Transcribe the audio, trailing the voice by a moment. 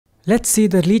Let's see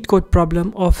the LeetCode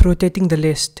problem of rotating the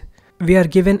list. We are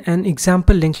given an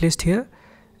example linked list here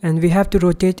and we have to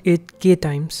rotate it k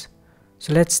times.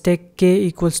 So let's take k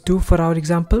equals 2 for our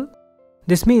example.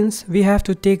 This means we have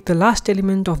to take the last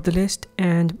element of the list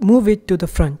and move it to the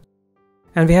front.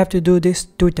 And we have to do this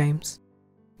 2 times.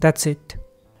 That's it.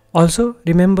 Also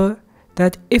remember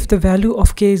that if the value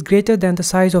of k is greater than the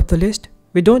size of the list,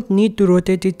 we don't need to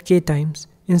rotate it k times.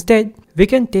 Instead, we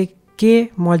can take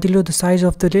k modulo the size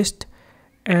of the list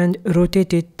and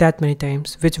rotate it that many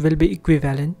times, which will be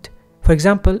equivalent. For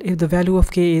example, if the value of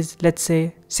k is, let's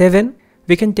say, 7,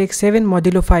 we can take 7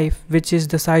 modulo 5, which is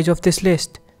the size of this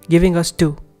list, giving us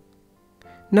 2.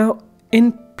 Now,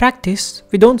 in practice,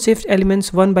 we don't shift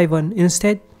elements one by one.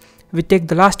 Instead, we take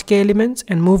the last k elements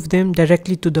and move them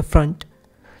directly to the front.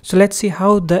 So let's see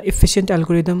how the efficient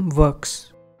algorithm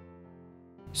works.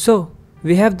 So,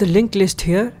 we have the linked list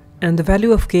here and the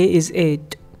value of k is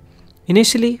 8.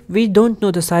 Initially, we don't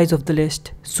know the size of the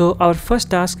list, so our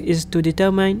first task is to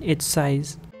determine its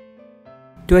size.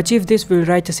 To achieve this, we'll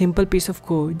write a simple piece of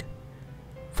code.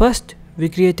 First, we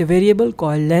create a variable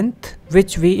called length,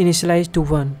 which we initialize to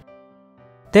 1.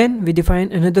 Then we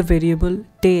define another variable,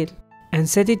 tail, and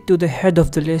set it to the head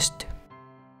of the list.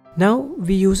 Now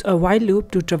we use a while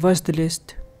loop to traverse the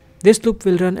list. This loop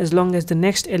will run as long as the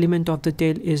next element of the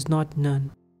tail is not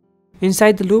none.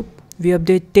 Inside the loop, we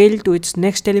update tail to its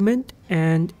next element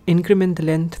and increment the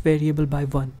length variable by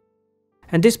 1.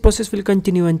 And this process will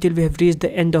continue until we have reached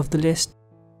the end of the list.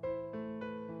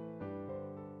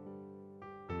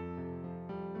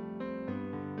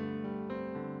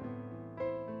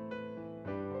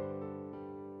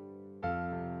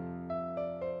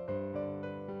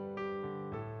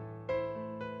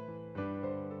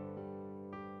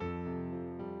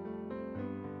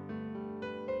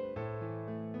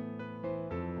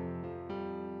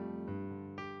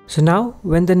 So now,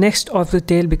 when the next of the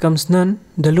tail becomes none,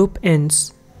 the loop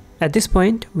ends. At this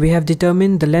point, we have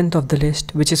determined the length of the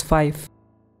list, which is 5.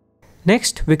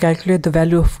 Next, we calculate the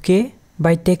value of k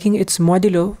by taking its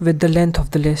modulo with the length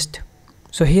of the list.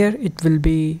 So here it will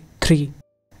be 3.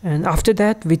 And after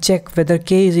that, we check whether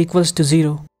k is equals to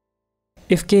 0.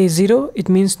 If k is 0, it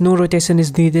means no rotation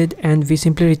is needed and we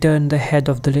simply return the head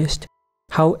of the list.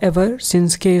 However,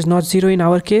 since k is not 0 in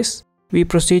our case, we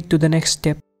proceed to the next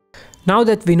step. Now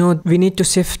that we know we need to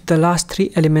shift the last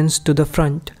 3 elements to the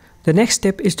front, the next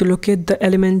step is to locate the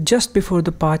element just before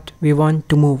the part we want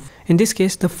to move. In this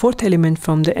case, the 4th element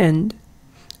from the end.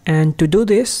 And to do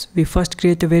this, we first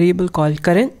create a variable called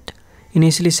current,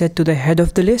 initially set to the head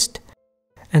of the list.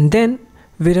 And then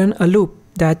we run a loop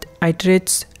that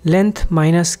iterates length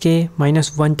minus k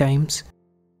minus 1 times.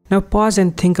 Now pause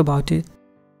and think about it.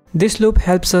 This loop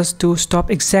helps us to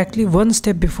stop exactly 1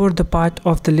 step before the part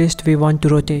of the list we want to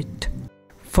rotate.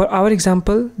 For our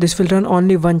example, this will run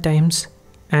only 1 times,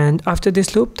 and after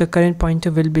this loop, the current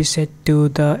pointer will be set to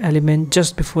the element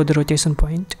just before the rotation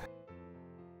point.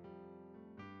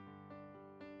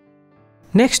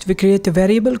 Next, we create a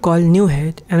variable called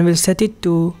newHead and we'll set it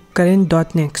to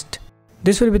current.next.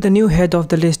 This will be the new head of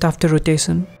the list after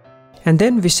rotation. And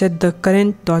then we set the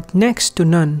current.next to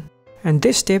none. And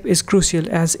this step is crucial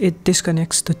as it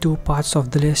disconnects the 2 parts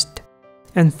of the list.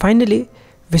 And finally,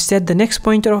 we set the next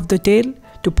pointer of the tail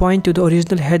to point to the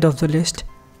original head of the list.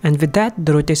 And with that,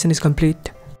 the rotation is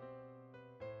complete.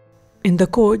 In the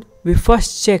code, we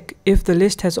first check if the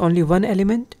list has only 1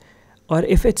 element, or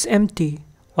if it's empty,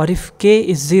 or if k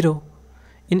is 0.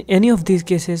 In any of these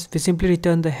cases, we simply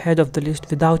return the head of the list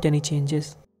without any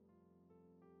changes.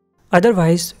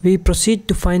 Otherwise, we proceed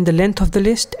to find the length of the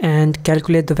list and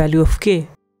calculate the value of k.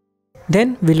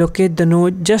 Then we locate the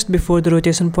node just before the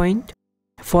rotation point,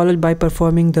 followed by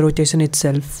performing the rotation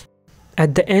itself.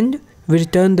 At the end, we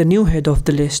return the new head of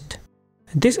the list.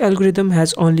 This algorithm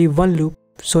has only 1 loop,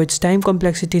 so its time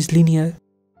complexity is linear.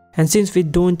 And since we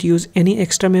don't use any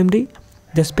extra memory,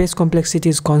 the space complexity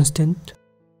is constant.